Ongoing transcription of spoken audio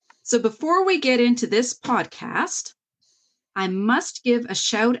So before we get into this podcast, I must give a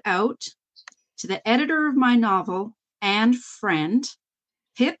shout out to the editor of my novel and friend,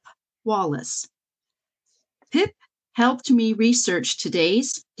 Pip Wallace. Pip helped me research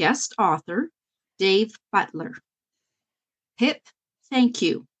today's guest author, Dave Butler. Pip, thank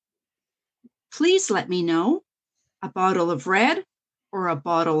you. Please let me know, a bottle of red or a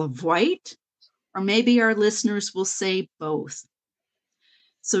bottle of white, or maybe our listeners will say both.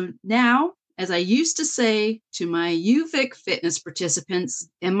 So now, as I used to say to my UVic fitness participants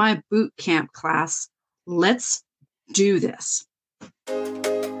in my boot camp class, let's do this.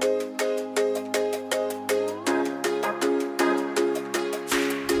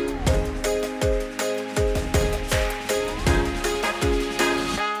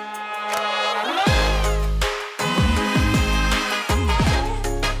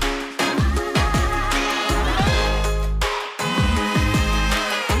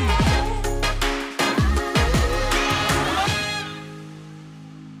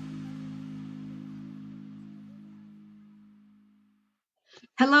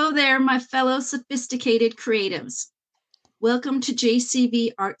 Hello there, my fellow sophisticated creatives. Welcome to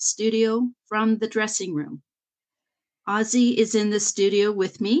JCV Art Studio from the dressing room. Ozzy is in the studio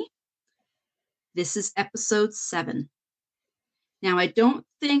with me. This is episode 7. Now, I don't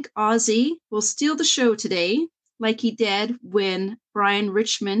think Ozzy will steal the show today like he did when Brian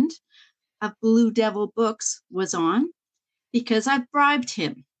Richmond of Blue Devil Books was on, because I've bribed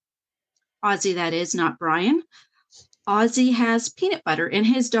him. Ozzy, that is, not Brian. Ozzy has peanut butter in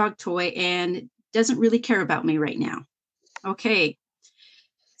his dog toy and doesn't really care about me right now. Okay,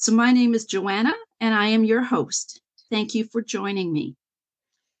 so my name is Joanna and I am your host. Thank you for joining me.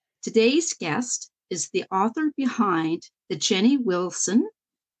 Today's guest is the author behind the Jenny Wilson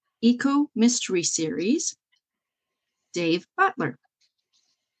Eco Mystery Series, Dave Butler.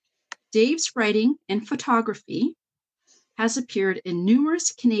 Dave's writing and photography has appeared in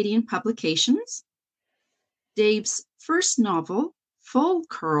numerous Canadian publications. Dave's first novel, Full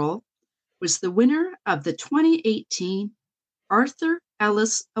Curl, was the winner of the 2018 Arthur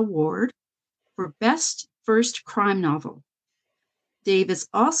Ellis Award for Best First Crime Novel. Dave is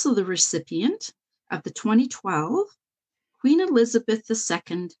also the recipient of the 2012 Queen Elizabeth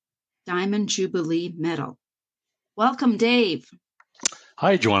II Diamond Jubilee Medal. Welcome, Dave.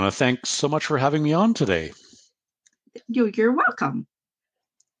 Hi, Joanna. Thanks so much for having me on today. You're welcome.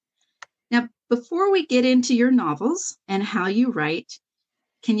 Now, before we get into your novels and how you write,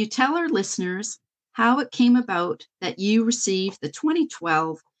 can you tell our listeners how it came about that you received the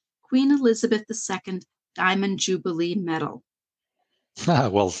 2012 Queen Elizabeth II Diamond Jubilee Medal?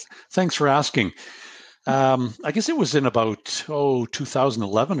 Well, thanks for asking. I guess it was in about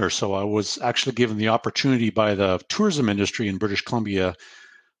 2011 or so. I was actually given the opportunity by the tourism industry in British Columbia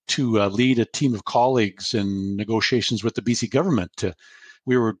to lead a team of colleagues in negotiations with the BC government.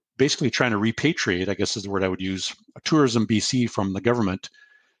 We were basically trying to repatriate, I guess is the word I would use, tourism BC from the government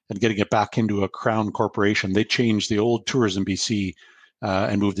and getting it back into a Crown corporation. They changed the old tourism BC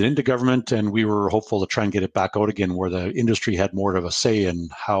and moved it into government, and we were hopeful to try and get it back out again where the industry had more of a say in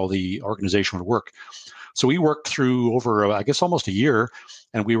how the organization would work. So we worked through over, I guess, almost a year,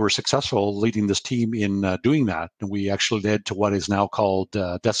 and we were successful leading this team in doing that. And we actually led to what is now called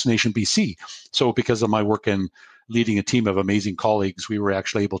Destination BC. So because of my work in leading a team of amazing colleagues, we were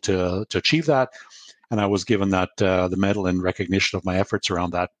actually able to achieve that. And I was given that the medal in recognition of my efforts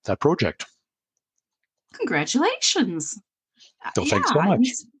around that project. Congratulations. So thanks so much.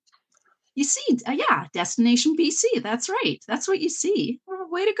 You see, Destination BC. That's right. That's what you see. Well,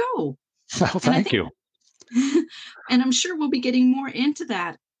 way to go. Well, thank you. And I'm sure we'll be getting more into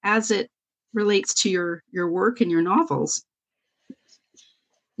that as it relates to your work and your novels.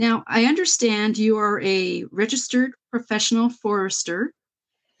 Now, I understand you are a registered professional forester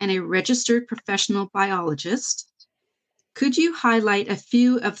and a registered professional biologist. Could you highlight a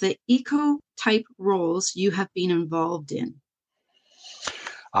few of the eco-type roles you have been involved in?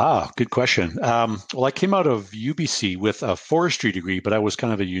 Good question. Well, I came out of UBC with a forestry degree, but I was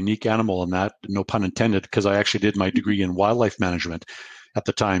kind of a unique animal in that, no pun intended, because I actually did my degree in wildlife management at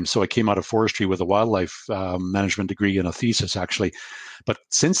the time. So I came out of forestry with a wildlife management degree and a thesis, actually. But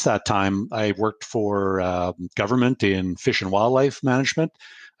since that time, I worked for government in fish and wildlife management.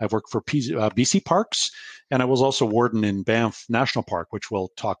 I've worked for BC Parks, and I was also warden in Banff National Park, which we'll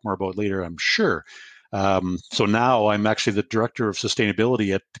talk more about later, I'm sure. So now I'm actually the director of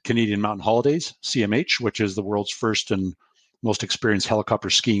sustainability at Canadian Mountain Holidays, CMH, which is the world's first and most experienced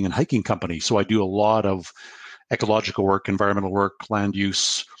helicopter skiing and hiking company. So I do a lot of ecological work, environmental work, land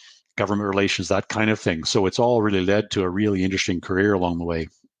use, government relations, that kind of thing. So it's all really led to a really interesting career along the way.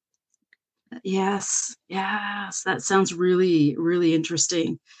 Yes, yes, that sounds really, really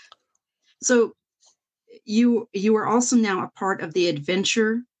interesting. So you are also now a part of the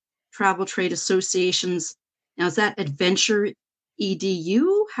Adventure Travel Trade Associations. Now, is that Adventure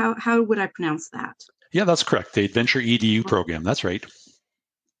EDU? How would I pronounce that? Yeah, that's correct. The Adventure EDU program. That's right.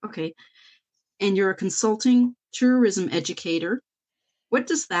 Okay. And you're a consulting tourism educator. What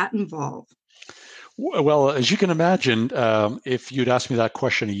does that involve? Well, as you can imagine, if you'd asked me that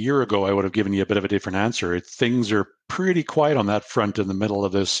question a year ago, I would have given you a bit of a different answer. Things are pretty quiet on that front in the middle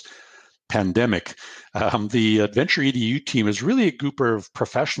of this pandemic. The Adventure EDU team is really a group of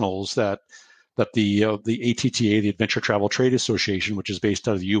professionals that the ATTA, the Adventure Travel Trade Association, which is based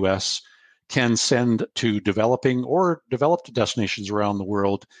out of the U.S., can send to developing or developed destinations around the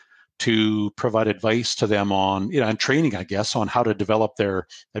world to provide advice to them on, and training, I guess, on how to develop their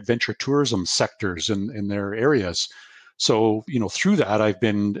adventure tourism sectors in their areas. So, through that, I've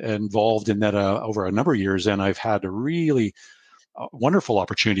been involved in that over a number of years, and I've had a really wonderful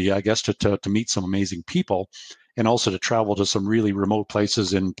opportunity, I guess, to meet some amazing people and also to travel to some really remote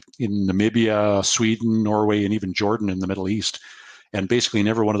places in Namibia, Sweden, Norway, and even Jordan in the Middle East. And basically, in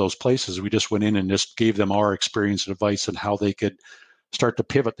every one of those places, we just went in and just gave them our experience and advice on how they could start to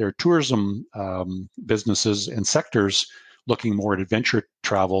pivot their tourism businesses and sectors, looking more at adventure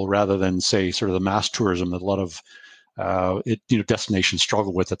travel rather than, say, sort of the mass tourism that a lot of destinations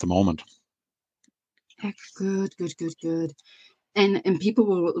struggle with at the moment. Good, good, good, good. And people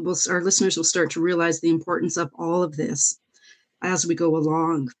will our listeners will start to realize the importance of all of this as we go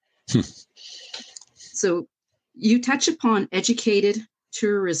along. So you touch upon educated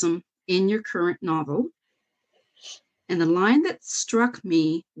tourism in your current novel. And the line that struck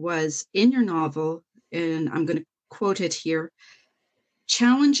me was in your novel, and I'm going to quote it here: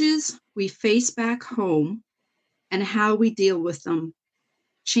 challenges we face back home and how we deal with them,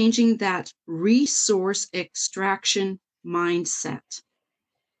 changing that resource extraction mindset.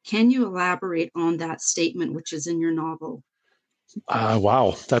 Can you elaborate on that statement, which is in your novel?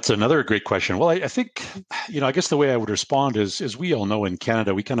 Wow, that's another great question. Well, I think, I guess the way I would respond is we all know in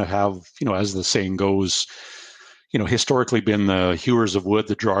Canada, we kind of have, as the saying goes, historically been the hewers of wood,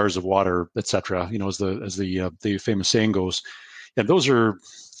 the drawers of water, etc. As the famous saying goes, and those are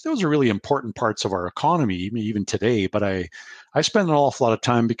really important parts of our economy, even today. But I spend an awful lot of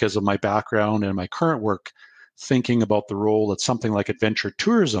time because of my background and my current work thinking about the role that something like adventure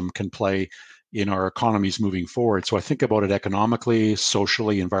tourism can play in our economies moving forward. So I think about it economically,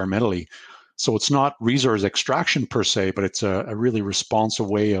 socially, environmentally. So it's not resource extraction per se, but it's a really responsive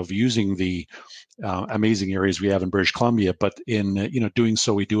way of using the amazing areas we have in British Columbia. But in doing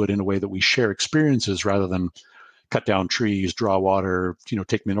so, we do it in a way that we share experiences rather than cut down trees, draw water,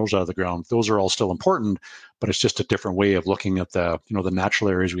 take minerals out of the ground. Those are all still important, but it's just a different way of looking at the natural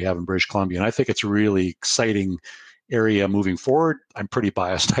areas we have in British Columbia. And I think it's a really exciting area moving forward. I'm pretty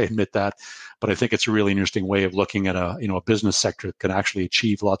biased, I admit that, but I think it's a really interesting way of looking at a business sector that can actually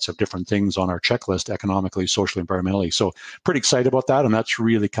achieve lots of different things on our checklist, economically, socially, environmentally. So pretty excited about that. And that's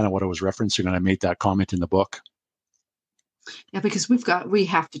really kind of what I was referencing when I made that comment in the book. Yeah, because we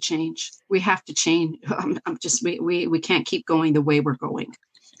have to change. We have to change. I'm just we can't keep going the way we're going.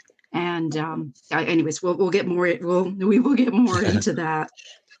 And anyways, we'll get more. We will get more into that.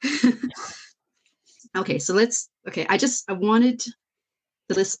 Okay, so let's. Okay, I wanted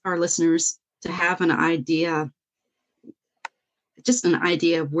our listeners to have an idea, just an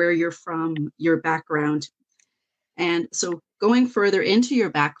idea of where you're from, your background, and so going further into your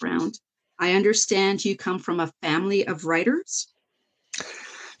background, I understand you come from a family of writers.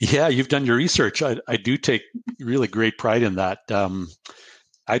 Yeah, you've done your research. I do take really great pride in that.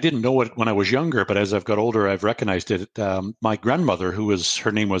 I didn't know it when I was younger, but as I've got older, I've recognized it. My grandmother,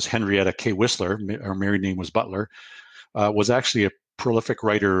 her name was Henrietta K. Whistler, her married name was Butler, was actually a prolific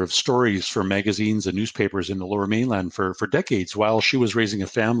writer of stories for magazines and newspapers in the Lower Mainland for decades, while she was raising a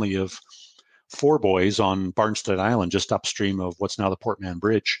family of four boys on Barnstead Island, just upstream of what's now the Port Mann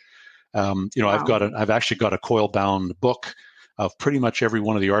Bridge. Wow. I've actually got a coil-bound book of pretty much every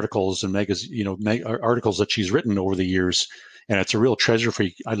one of the articles and articles that she's written over the years, and it's a real treasure for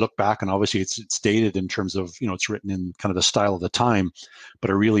you. I look back, and obviously it's dated in terms of it's written in kind of the style of the time, but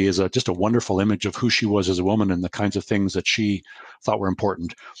it really is just a wonderful image of who she was as a woman and the kinds of things that she thought were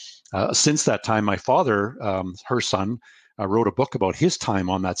important. Since that time, my father, her son, wrote a book about his time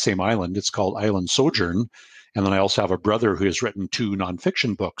on that same island. It's called Island Sojourn. And then I also have a brother who has written two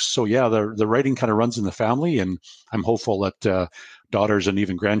nonfiction books. So yeah, the writing kind of runs in the family, and I'm hopeful that daughters and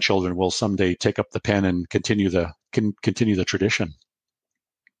even grandchildren will someday take up the pen and continue the tradition.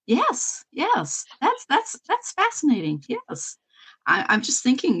 Yes, yes, that's fascinating. Yes. I'm just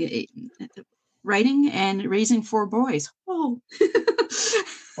thinking, writing and raising 4 boys. Oh.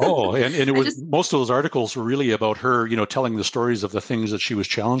 Oh, and it I was just most of those articles were really about her, telling the stories of the things that she was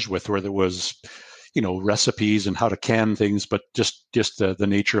challenged with, where there was, recipes and how to can things, but just the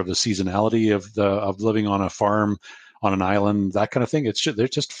nature of the seasonality of living on a farm on an island, that kind of thing. They're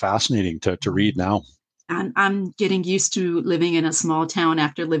just fascinating to read now. I'm getting used to living in a small town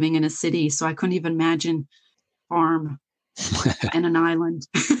after living in a city, so I couldn't even imagine farm and an island.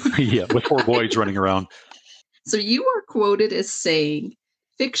 Yeah, with 4 boys running around. So you are quoted as saying,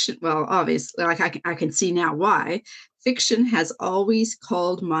 fiction, well, obviously, like I can see now why, fiction has always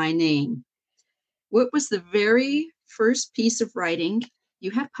called my name. What was the very first piece of writing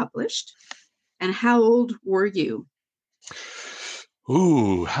you had published, and how old were you?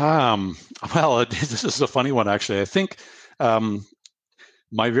 Ooh, well, this is a funny one, actually. I think um,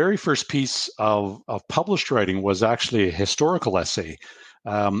 my very first piece of published writing was actually a historical essay.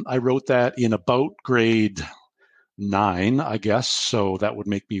 I wrote that in about grade 9, I guess. So that would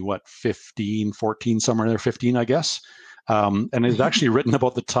make me, what, 15, 14, somewhere there, 15, I guess. And it's actually written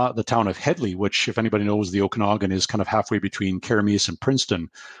about the town of Headley, which, if anybody knows the Okanagan, is kind of halfway between Karamis and Princeton.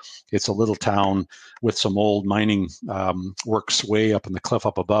 It's a little town with some old mining works way up in the cliff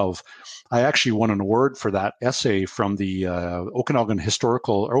up above. I actually won an award for that essay from the Okanagan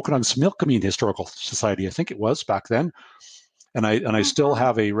Smilkameen Historical Society, I think it was back then. And I still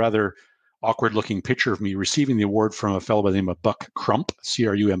have a rather awkward looking picture of me receiving the award from a fellow by the name of Buck Crump,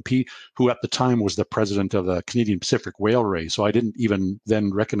 Crump, who at the time was the president of the Canadian Pacific Railway. So I didn't even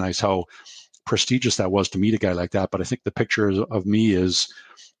then recognize how prestigious that was to meet a guy like that. But I think the picture of me is,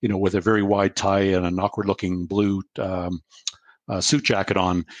 with a very wide tie and an awkward looking blue suit jacket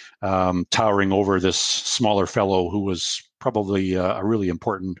on, towering over this smaller fellow who was probably a really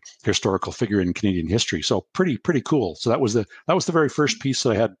important historical figure in Canadian history. So pretty cool. So that was the very first piece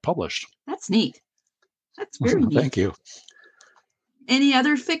that I had published. That's neat. That's very neat. Thank you. Any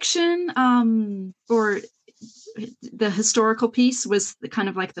other fiction, or the historical piece was kind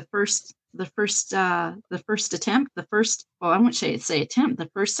of like the first attempt, well, I won't say attempt, the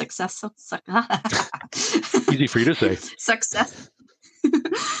first successful Easy for you to say. success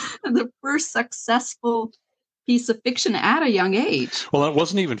the first successful piece of fiction at a young age. Well, it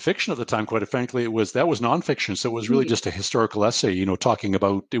wasn't even fiction at the time, quite frankly. That was nonfiction. So it was really just a historical essay, talking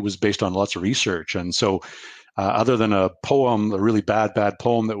about, it was based on lots of research. And so other than a poem, a really bad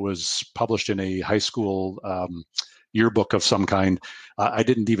poem that was published in a high school yearbook of some kind, I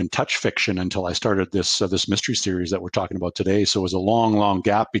didn't even touch fiction until I started this mystery series that we're talking about today. So it was a long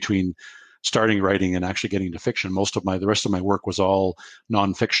gap between starting writing and actually getting to fiction. The rest of my work was all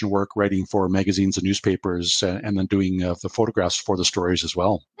nonfiction work, writing for magazines and newspapers, and then doing the photographs for the stories as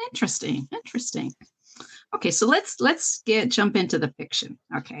well. Interesting. Okay, so let's jump into the fiction.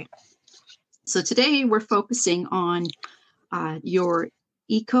 Okay, so today we're focusing on your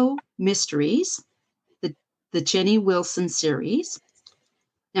Eco Mysteries, the Jenny Wilson series.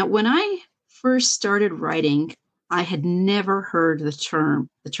 Now, when I first started writing, I had never heard the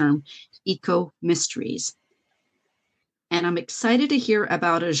term Eco Mysteries. And I'm excited to hear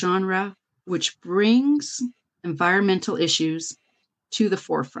about a genre which brings environmental issues to the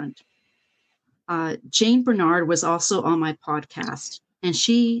forefront. Jane Bernard was also on my podcast, and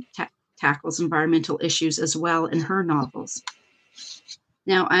she tackles environmental issues as well in her novels.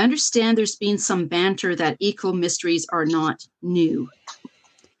 Now, I understand there's been some banter that eco mysteries are not new.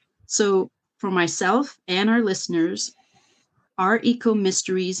 So for myself and our listeners, are eco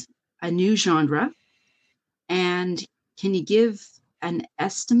mysteries a new genre? And can you give an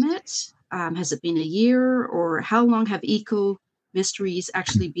estimate? Has it been a year, or how long have eco mysteries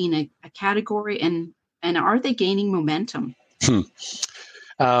actually been a category, and are they gaining momentum?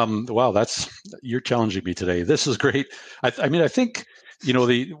 Wow, you're challenging me today. This is great. I mean, I think,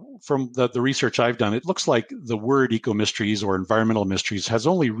 from the research I've done, it looks like the word eco mysteries or environmental mysteries has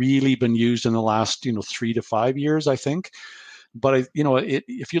only really been used in the last 3 to 5 years, I think. But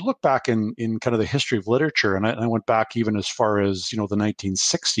if you look back in kind of the history of literature, and I went back even as far as the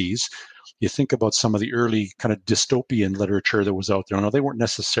 1960s, you think about some of the early kind of dystopian literature that was out there. Now, they weren't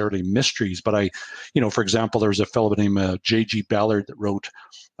necessarily mysteries, but for example, there was a fellow named J.G. Ballard that wrote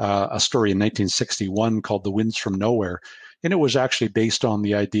a story in 1961 called "The Winds from Nowhere." And it was actually based on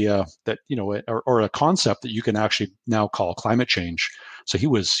the idea that, or a concept that you can actually now call climate change. So he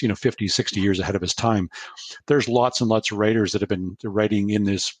was, 50, 60 years ahead of his time. There's lots and lots of writers that have been writing in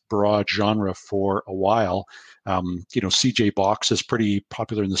this broad genre for a while. C.J. Box is pretty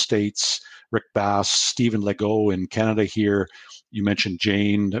popular in the States. Rick Bass, Stephen Legault in Canada here. You mentioned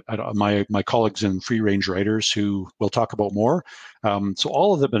Jane, my colleagues in Free Range Writers, who we'll talk about more. So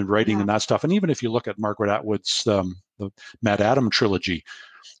all of them have been writing in that stuff. And even if you look at Margaret Atwood's the Mad Adam trilogy,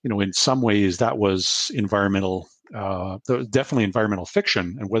 in some ways that was environmental, definitely environmental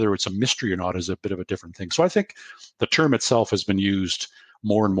fiction, and whether it's a mystery or not is a bit of a different thing. So I think the term itself has been used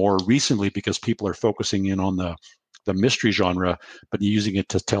more and more recently because people are focusing in on the mystery genre, but using it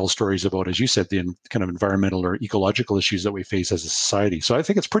to tell stories about, as you said, the kind of environmental or ecological issues that we face as a society. So I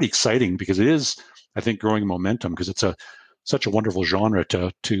think it's pretty exciting because it is, I think, growing momentum because it's such a wonderful genre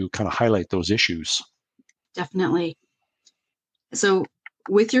to kind of highlight those issues. Definitely. So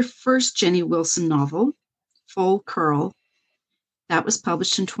with your first Jenny Wilson novel, Full Curl, that was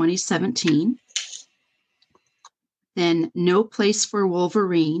published in 2017. Then No Place for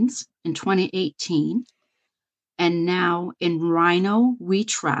Wolverines in 2018. And now In Rhino We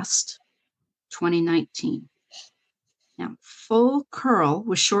Trust, 2019. Now, Full Curl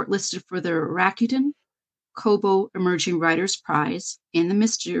was shortlisted for the Rakuten Kobo Emerging Writers Prize in the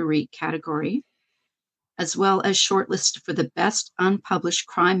mystery category, as well as shortlisted for the Best Unpublished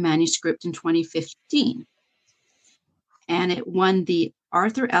Crime Manuscript in 2015. And it won the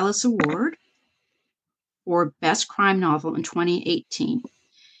Arthur Ellis Award for Best Crime Novel in 2018.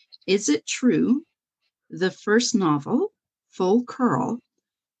 Is it true the first novel, Full Curl,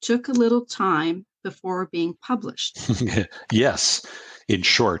 took a little time before being published? Yes, in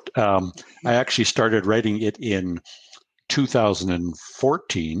short. I actually started writing it in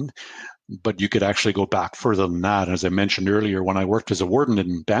 2014, but you could actually go back further than that. As I mentioned earlier, when I worked as a warden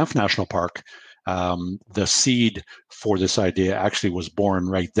in Banff National Park, the seed for this idea actually was born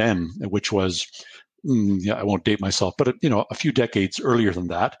right then, which was, I won't date myself, but a few decades earlier than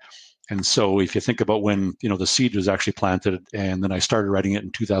that. And so if you think about when, the seed was actually planted, and then I started writing it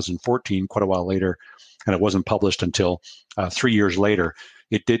in 2014, quite a while later, and it wasn't published until 3 years later,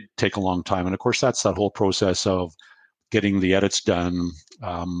 it did take a long time. And of course, that's that whole process of getting the edits done.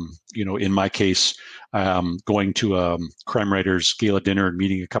 In my case, going to a crime writers gala dinner and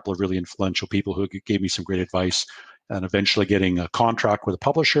meeting a couple of really influential people who gave me some great advice, and eventually getting a contract with a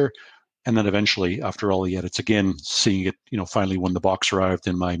publisher. And then eventually, after all the edits, again, seeing it, finally when the box arrived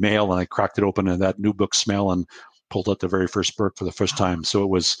in my mail and I cracked it open and that new book smell and pulled out the very first book for the first time. So it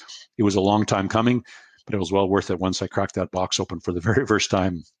was a long time coming, but it was well worth it once I cracked that box open for the very first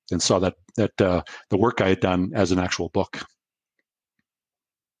time and saw that the work I had done as an actual book.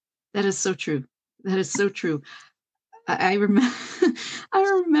 That is so true. That is so true. I remember. I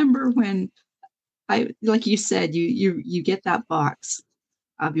remember when like you said, you get that box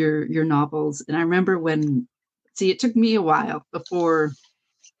of your novels, and I remember when. See, it took me a while before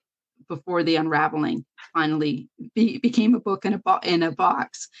the unraveling finally became a book in a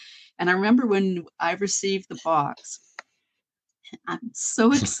box. And I remember when I received the box, I'm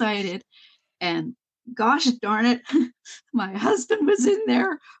so excited, and gosh darn it, my husband was in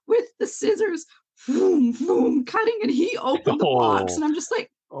there with the scissors, boom, boom, cutting, and he opened the box, and I'm just like,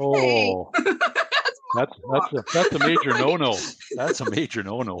 hey, that's a major no-no. That's a major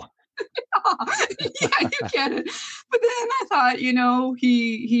no-no. Yeah, you get it. But then I thought,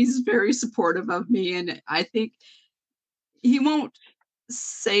 he's very supportive of me, and I think he won't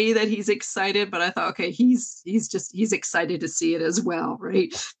say that he's excited, but I thought, okay, he's excited to see it as well,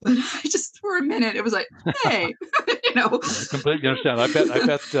 right? But I just, for a minute, it was like, hey, I completely understand. I bet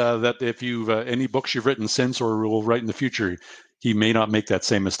that if you've any books you've written since or will write in the future, he may not make that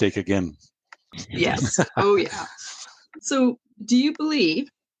same mistake again. Yes. Oh yeah. So, do you believe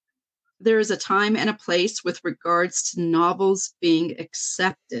there is a time and a place with regards to novels being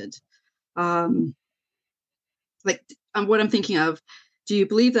accepted? What I'm thinking of, do you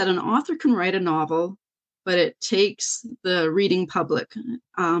believe that an author can write a novel, but it takes the reading public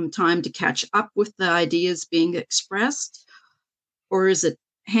time to catch up with the ideas being expressed? Or is it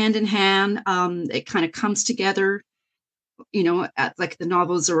hand in hand? It kind of comes together, like the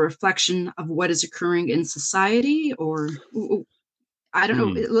novel is a reflection of what is occurring in society? Or I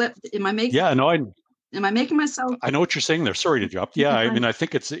don't know. Am I making? Yeah, no, Am I making myself? I know what you're saying there. Sorry to interrupt. Yeah, I mean, I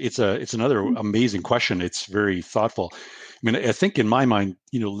think it's another amazing question. It's very thoughtful. I mean, I think in my mind,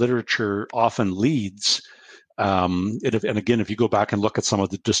 literature often leads. And again, if you go back and look at some of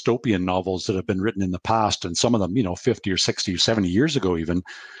the dystopian novels that have been written in the past, and some of them, 50 or 60 or 70 years ago even,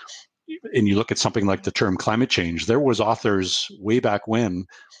 and you look at something like the term climate change, there was authors way back when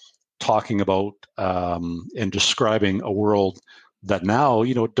talking about and describing a world that now,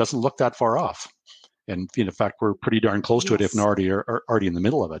 it doesn't look that far off. And in fact, we're pretty darn close to it, if Yes. not already in the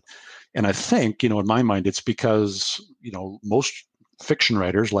middle of it. And I think, in my mind, it's because, most fiction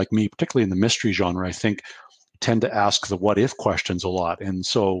writers like me, particularly in the mystery genre, I think tend to ask the what if questions a lot. And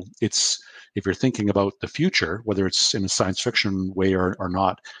so if you're thinking about the future, whether it's in a science fiction way or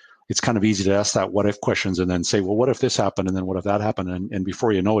not, it's kind of easy to ask that what if questions and then say, well, what if this happened? And then what if that happened? And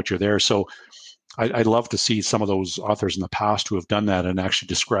before you know it, you're there. So I'd love to see some of those authors in the past who have done that and actually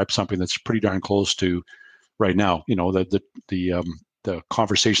describe something that's pretty darn close to right now. The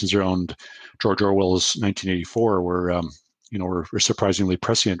conversations around George Orwell's 1984 were surprisingly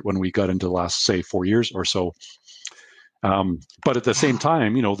prescient when we got into the last, say, 4 years or so. But at the same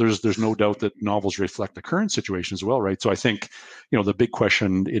time, there's no doubt that novels reflect the current situation as well, right? So I think, the big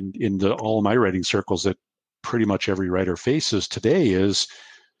question in all my writing circles that pretty much every writer faces today is,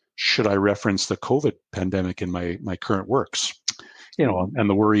 should I reference the COVID pandemic in my current works? And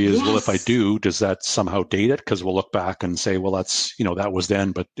the worry is, well, if I do, does that somehow date it? Because we'll look back and say, well, that's, that was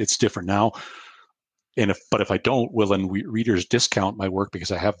then, but it's different now. But if I don't, will then readers discount my work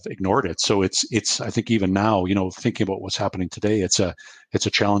because I have ignored it? So it's I think even now, thinking about what's happening today, it's a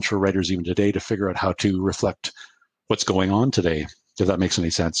challenge for writers even today to figure out how to reflect what's going on today. If that makes any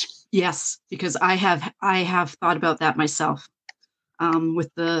sense. Yes, because I have thought about that myself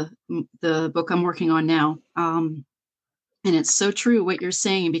with the book I'm working on now. And it's so true what you're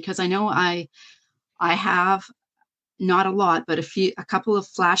saying, because I know I have not a lot, but a couple of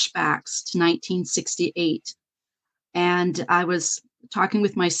flashbacks to 1968. And I was talking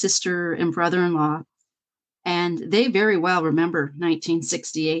with my sister and brother-in-law, and they very well remember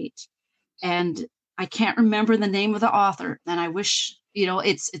 1968. And I can't remember the name of the author. And I wish,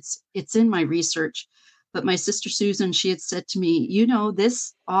 it's in my research. But my sister Susan, she had said to me,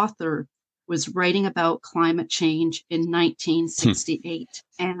 this author was writing about climate change in 1968,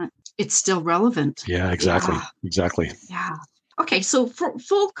 and it's still relevant. Yeah, exactly. Yeah. Exactly. Yeah. Okay, so for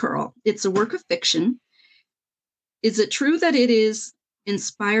Full Curl, it's a work of fiction. Is it true that it is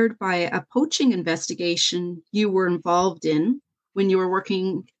inspired by a poaching investigation you were involved in when you were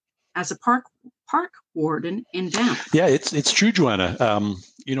working as a park warden in Banff? Yeah, it's true, Joanna.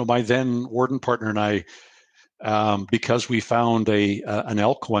 My then warden partner and I, because we found an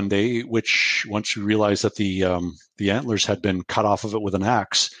elk one day, which once we realized that the antlers had been cut off of it with an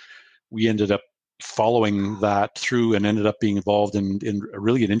axe, we ended up following that through and ended up being involved in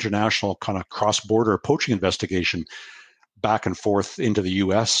really an international kind of cross-border poaching investigation back and forth into the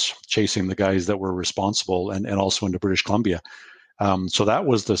U.S., chasing the guys that were responsible, and also into British Columbia. So that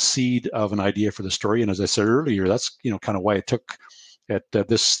was the seed of an idea for the story. And as I said earlier, that's kind of why it took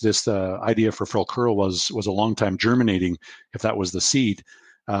this idea for Full Curl was a long time germinating, if that was the seed.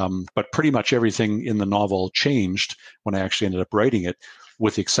 But pretty much everything in the novel changed when I actually ended up writing it,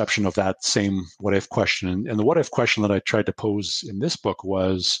 with the exception of that same what if question. And the what if question that I tried to pose in this book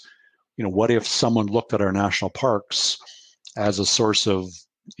was, what if someone looked at our national parks as a source of,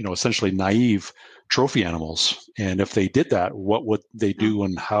 essentially naive trophy animals? And if they did that, what would they do,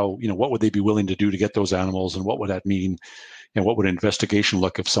 and how, what would they be willing to do to get those animals, and what would that mean? And what would an investigation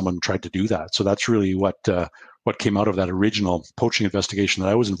look if someone tried to do that? So that's really what came out of that original poaching investigation that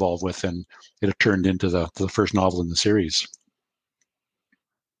I was involved with, and it turned into the first novel in the series.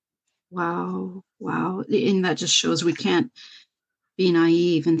 Wow. And that just shows we can't be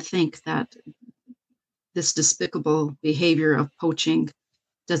naive and think that this despicable behavior of poaching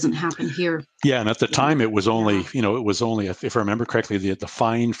doesn't happen here. Yeah, and at the time it was only, if I remember correctly, the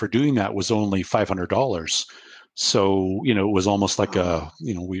fine for doing that was only $500. So, it was almost like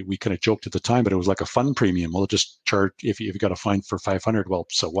we kind of joked at the time, but it was like a fun premium. We'll just charge, if you got a fine for 500, well,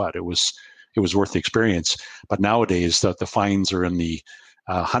 so what? It was worth the experience. But nowadays the fines are in the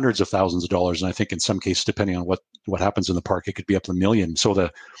hundreds of thousands of dollars. And I think in some cases, depending on what happens in the park, it could be up to $1 million. So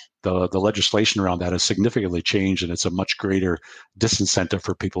the legislation around that has significantly changed, and it's a much greater disincentive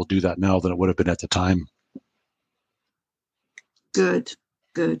for people to do that now than it would have been at the time. Good.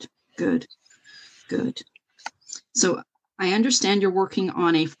 So I understand you're working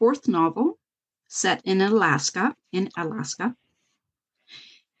on a fourth novel set in Alaska.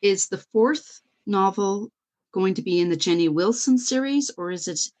 Is the fourth novel going to be in the Jenny Wilson series, or is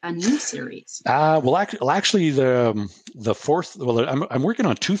it a new series? Well, actually, the fourth. Well, I'm working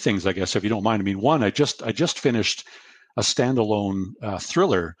on two things, I guess, if you don't mind. I mean, one, I just finished a standalone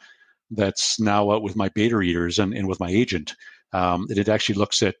thriller that's now out with my beta readers and with my agent. It actually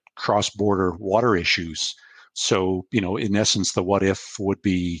looks at cross-border water issues. So, in essence, the what if would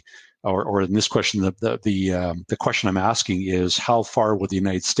be, or in this question, the question I'm asking is, how far would the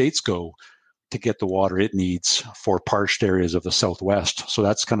United States go to get the water it needs for parched areas of the Southwest. So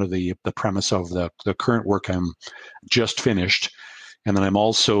that's kind of the premise of the current work I'm just finished. And then I'm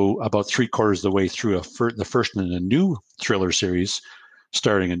also about 3/4 of the way through the first in a new thriller series,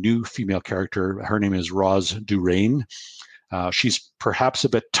 starring a new female character. Her name is Roz Durain. She's perhaps a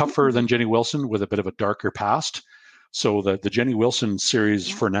bit tougher than Jenny Wilson, with a bit of a darker past. So the Jenny Wilson series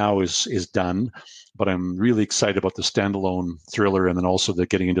for now is done, but I'm really excited about the standalone thriller, and then also the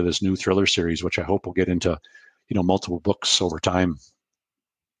getting into this new thriller series, which I hope will get into, multiple books over time.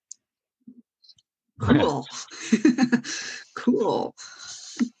 Cool. Cool.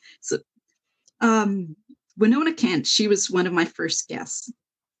 So, Winona Kent, she was one of my first guests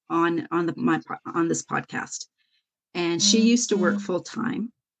on this podcast, and she used to work full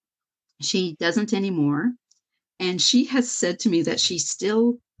time. She doesn't anymore, and she has said to me that she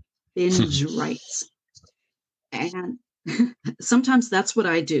still binge writes, and sometimes that's what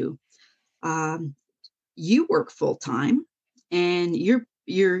I do. You work full time, and you're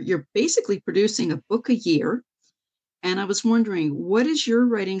basically producing a book a year. And I was wondering, what is your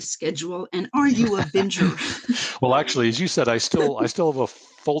writing schedule, and are you a binger? Well, actually, as you said, I still have a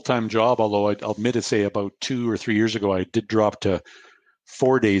full-time job, although I'll admit to say about 2 or 3 years ago, I did drop to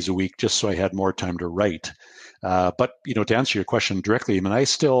 4 days a week just so I had more time to write. But, to answer your question directly, I mean,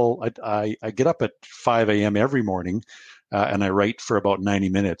 I get up at 5 a.m. every morning, and I write for about 90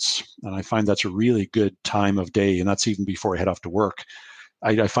 minutes. And I find that's a really good time of day. And that's even before I head off to work.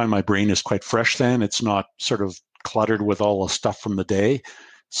 I find my brain is quite fresh then. It's not sort of cluttered with all the stuff from the day.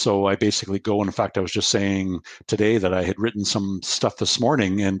 So I basically go, and in fact, I was just saying today that I had written some stuff this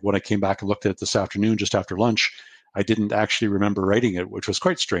morning, and when I came back and looked at it this afternoon, just after lunch, I didn't actually remember writing it, which was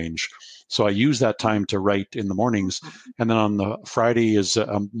quite strange. So I use that time to write in the mornings, and then on the Friday is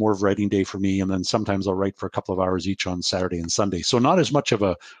more of a writing day for me, and then sometimes I'll write for a couple of hours each on Saturday and Sunday. So not as much of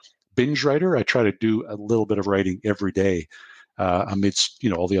a binge writer. I try to do a little bit of writing every day. Amidst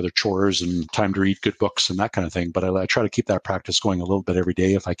all the other chores and time to read good books and that kind of thing. But I try to keep that practice going a little bit every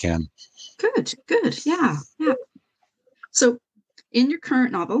day if I can. Good. Yeah. So in your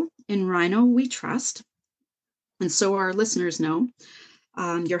current novel, In Rhino We Trust, and so our listeners know,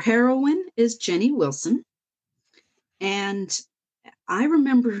 your heroine is Jenny Wilson. And I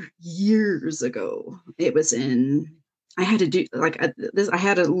remember years ago, it was I had to do this. I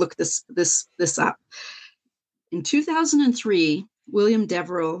had to look this up. In 2003, William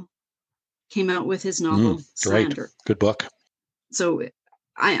Deverell came out with his novel Slander. Right. Good book. So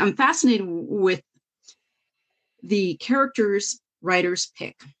I'm fascinated with the characters writers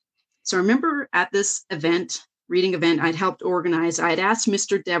pick. So I remember at this reading event I'd helped organize, I'd asked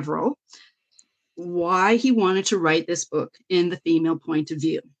Mr. Deverell why he wanted to write this book in the female point of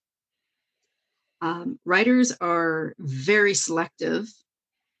view. Writers are very selective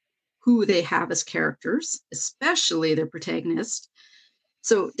who they have as characters, especially their protagonist.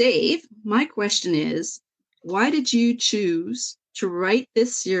 So, Dave, my question is, why did you choose to write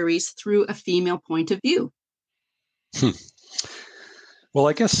this series through a female point of view? Well,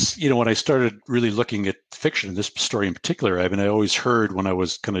 I guess, when I started really looking at fiction, this story in particular, I always heard when I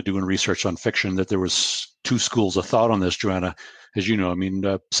was kind of doing research on fiction that there was two schools of thought on this, Joanna. As you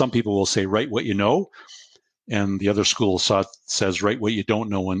know, some people will say, write what you know. And the other school says, write what you don't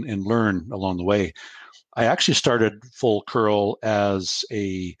know and learn along the way. I actually started Full Curl as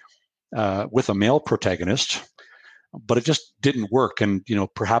with a male protagonist, but it just didn't work. And,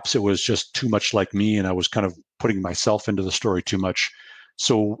 perhaps it was just too much like me, and I was kind of putting myself into the story too much.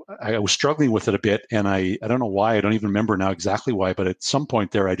 So I was struggling with it a bit, and I don't know why. I don't even remember now exactly why, but at some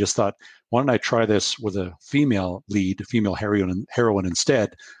point there, I just thought, why don't I try this with a female lead, female heroine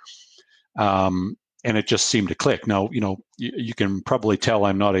instead? And it just seemed to click. Now, you can probably tell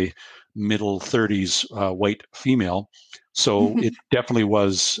I'm not a middle 30s white female. So it definitely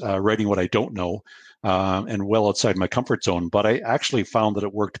was writing what I don't know and well outside my comfort zone. But I actually found that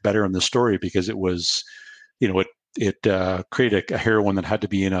it worked better in the story because it was, it created a heroine that had to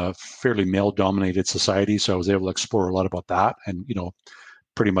be in a fairly male-dominated society. So I was able to explore a lot about that. And,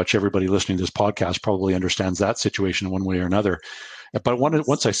 pretty much everybody listening to this podcast probably understands that situation in one way or another. But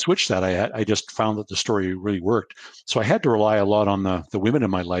once I switched that, I just found that the story really worked. So I had to rely a lot on the women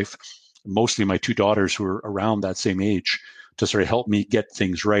in my life, mostly my two daughters who were around that same age, to sort of help me get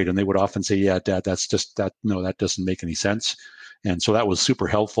things right. And they would often say, yeah, Dad, that's just that. No, that doesn't make any sense. And so that was super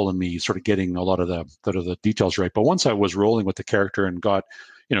helpful in me sort of getting a lot of the details right. But once I was rolling with the character and got,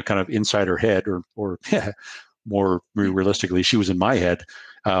 kind of inside her head or more realistically, she was in my head.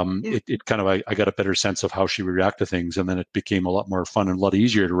 It kind of, I got a better sense of how she would react to things. And then it became a lot more fun and a lot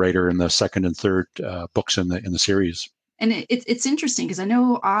easier to write her in the second and third books in the series. And it's interesting because I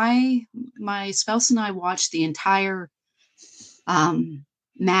know my spouse and I watched the entire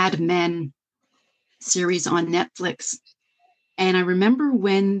Mad Men series on Netflix. And I remember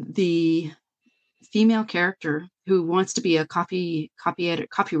when the female character who wants to be a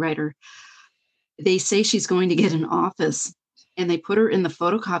copywriter, they say she's going to get an office, and they put her in the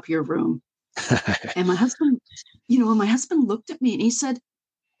photocopier room. And my husband looked at me and he said,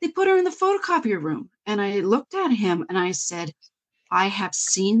 they put her in the photocopier room. And I looked at him and I said, I have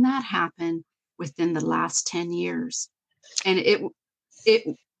seen that happen within the last 10 years. And it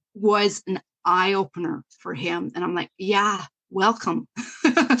was an eye opener for him. And I'm like, yeah, welcome.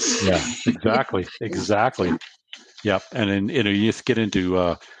 Yeah, exactly. Yeah. Yep. And you get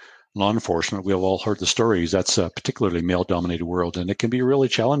into law enforcement, we've all heard the stories. That's a particularly male-dominated world, and it can be really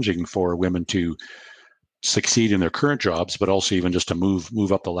challenging for women to succeed in their current jobs, but also even just to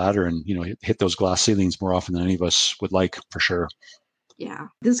move up the ladder and hit those glass ceilings more often than any of us would like, for sure. Yeah,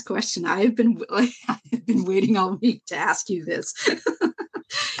 this question I've been waiting all week to ask you this.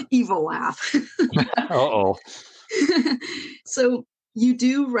 Evil laugh. Uh-oh. So you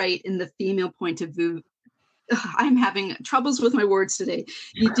do write in the female point of view. I'm having troubles with my words today.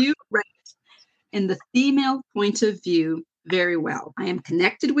 You do write in the female point of view very well. I am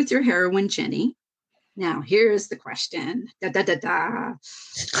connected with your heroine, Jenny. Now, here's the question. Da, da, da, da.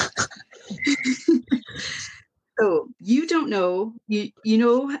 So you don't know, you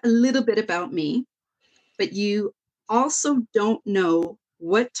know a little bit about me, but you also don't know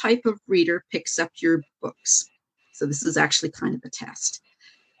what type of reader picks up your books. So this is actually kind of a test.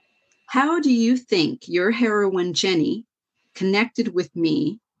 How do you think your heroine, Jenny, connected with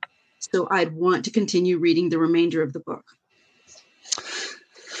me so I'd want to continue reading the remainder of the book?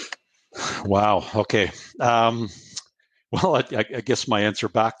 Wow. Okay. Well, I guess my answer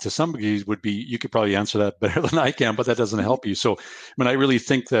back to somebody would be, you could probably answer that better than I can, but that doesn't help you. So, I mean, I really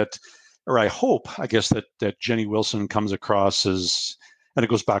think that, or I hope, I guess, that Jenny Wilson comes across as, and it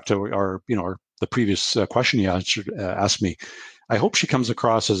goes back to the previous question you asked me. I hope she comes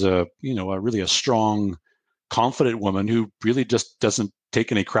across as a really a strong, confident woman who really just doesn't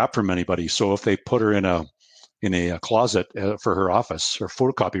take any crap from anybody. So if they put her in a closet for her office or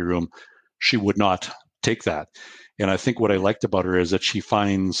photocopy room, she would not take that. And I think what I liked about her is that she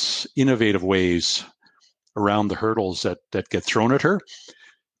finds innovative ways around the hurdles that get thrown at her.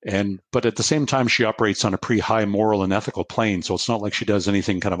 But at the same time, she operates on a pretty high moral and ethical plane. So it's not like she does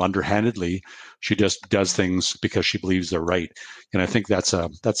anything kind of underhandedly. She just does things because she believes they're right. And I think that's a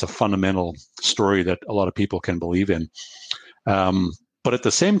fundamental story that a lot of people can believe in. But at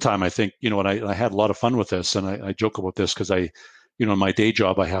the same time, I think, and I had a lot of fun with this, and I joke about this because in my day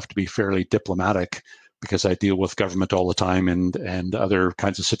job, I have to be fairly diplomatic because I deal with government all the time and other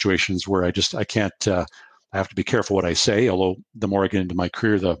kinds of situations where I can't, I have to be careful what I say, although the more I get into my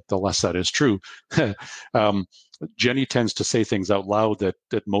career, the less that is true. Jenny tends to say things out loud that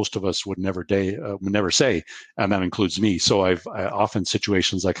most of us would never say, and that includes me. So I often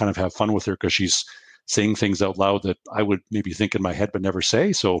situations I kind of have fun with her because she's saying things out loud that I would maybe think in my head but never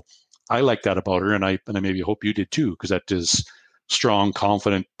say. So I like that about her, and I maybe hope you did too, because that is strong,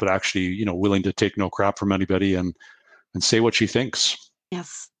 confident, but actually willing to take no crap from anybody and say what she thinks.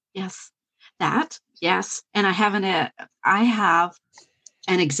 Yes, that, yes. And I have an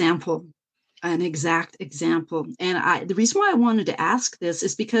example, an exact example. And the reason why I wanted to ask this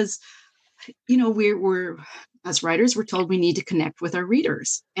is because we're as writers, we're told we need to connect with our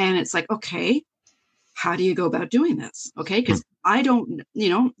readers, and it's like, okay, how do you go about doing this? Okay, because I don't,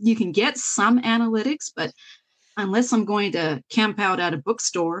 you can get some analytics, but unless I'm going to camp out at a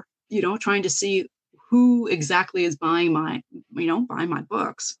bookstore, trying to see who exactly is buying my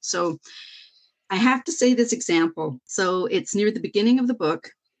books. So I have to say this example. So it's near the beginning of the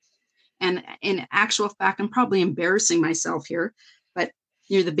book. And in actual fact, I'm probably embarrassing myself here, but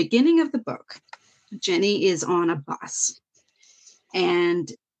near the beginning of the book, Jenny is on a bus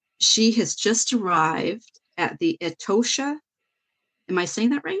and she has just arrived at the Etosha. Am I saying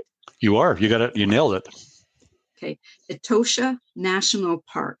that right? You are. You got it. You nailed it. Okay. Etosha National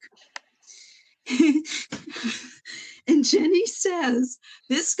Park. And Jenny says,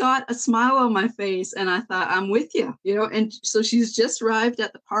 this got a smile on my face. And I thought, I'm with you, and so she's just arrived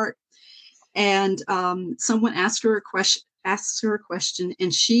at the park. And someone asks her a question,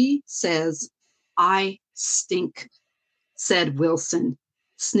 and she says, I stink, said Wilson,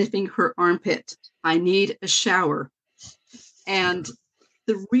 sniffing her armpit. I need a shower. And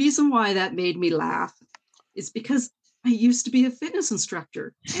the reason why that made me laugh is because I used to be a fitness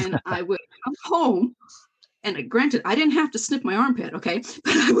instructor, and I would come home, and granted, I didn't have to sniff my armpit, okay,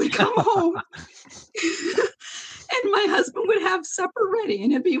 but I would come home and my husband would have supper ready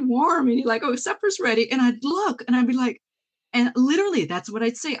and it'd be warm and he'd like, oh, supper's ready. And I'd look and I'd be like, and literally that's what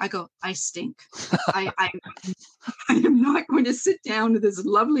I'd say. I go, I stink. I am not going to sit down to this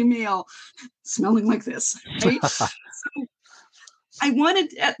lovely meal smelling like this, right? So I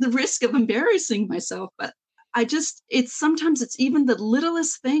wanted, at the risk of embarrassing myself, but sometimes it's even the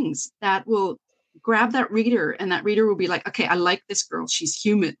littlest things that will grab that reader, and that reader will be like, okay, I like this girl. She's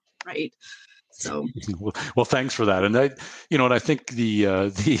human, right? So, well, thanks for that. And I think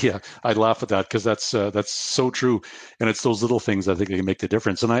I laugh at that because that's so true. And it's those little things I think that can make the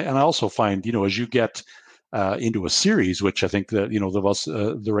difference. And I also find, as you get into a series, which I think that,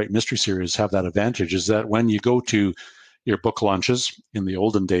 the Right Mystery series have that advantage, is that when you go to your book launches in the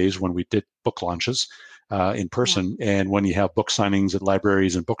olden days when we did book launches in person, and when you have book signings at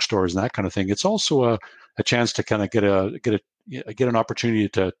libraries and bookstores and that kind of thing, it's also a chance to kind of get an opportunity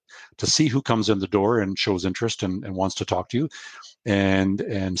to see who comes in the door and shows interest and wants to talk to you,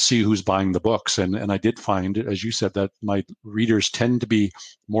 and see who's buying the books. And I did find, as you said, that my readers tend to be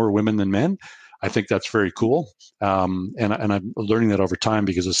more women than men. I think that's very cool. And I'm learning that over time,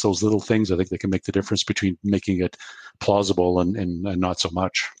 because it's those little things I think that can make the difference between making it plausible and not so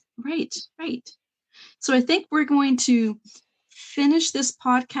much. Right. So I think we're going to finish this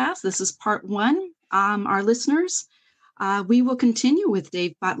podcast. This is part one. Our listeners, we will continue with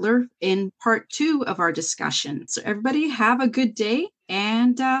Dave Butler in part two of our discussion. So everybody have a good day,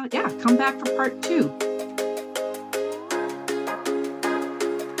 and come back for part two.